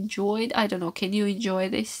you enjoyed. I don't know, can you enjoy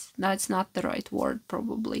this? That's not the right word,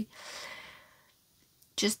 probably.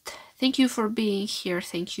 Just thank you for being here,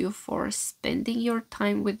 thank you for spending your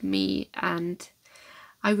time with me, and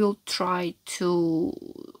I will try to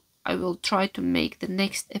make the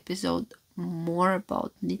next episode more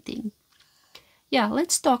about knitting. Yeah,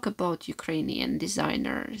 let's talk about Ukrainian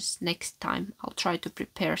designers next time. I'll try to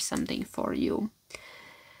prepare something for you.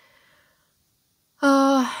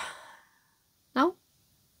 Now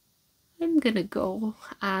I'm gonna go,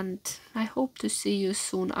 and I hope to see you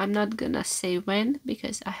soon. I'm not gonna say when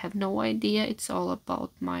because I have no idea. It's all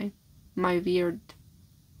about my weird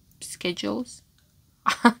schedules.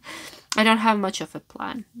 I don't have much of a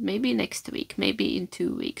plan. Maybe next week, maybe in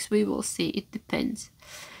 2 weeks. We will see. It depends.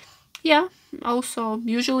 Yeah, also,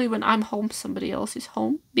 usually when I'm home, somebody else is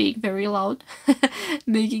home, being very loud,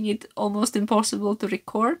 making it almost impossible to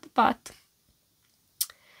record. But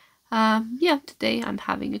yeah, today I'm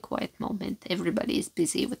having a quiet moment. Everybody is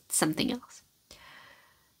busy with something else.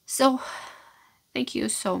 So thank you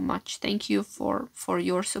so much. Thank you for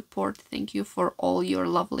your support. Thank you for all your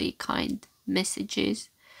lovely, kind messages.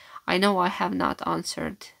 I know I have not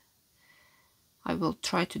answered. I will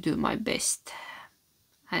try to do my best.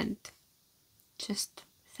 And just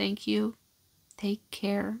thank you. Take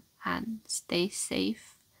care and stay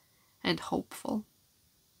safe and hopeful.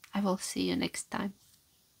 I will see you next time.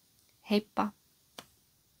 Heippa!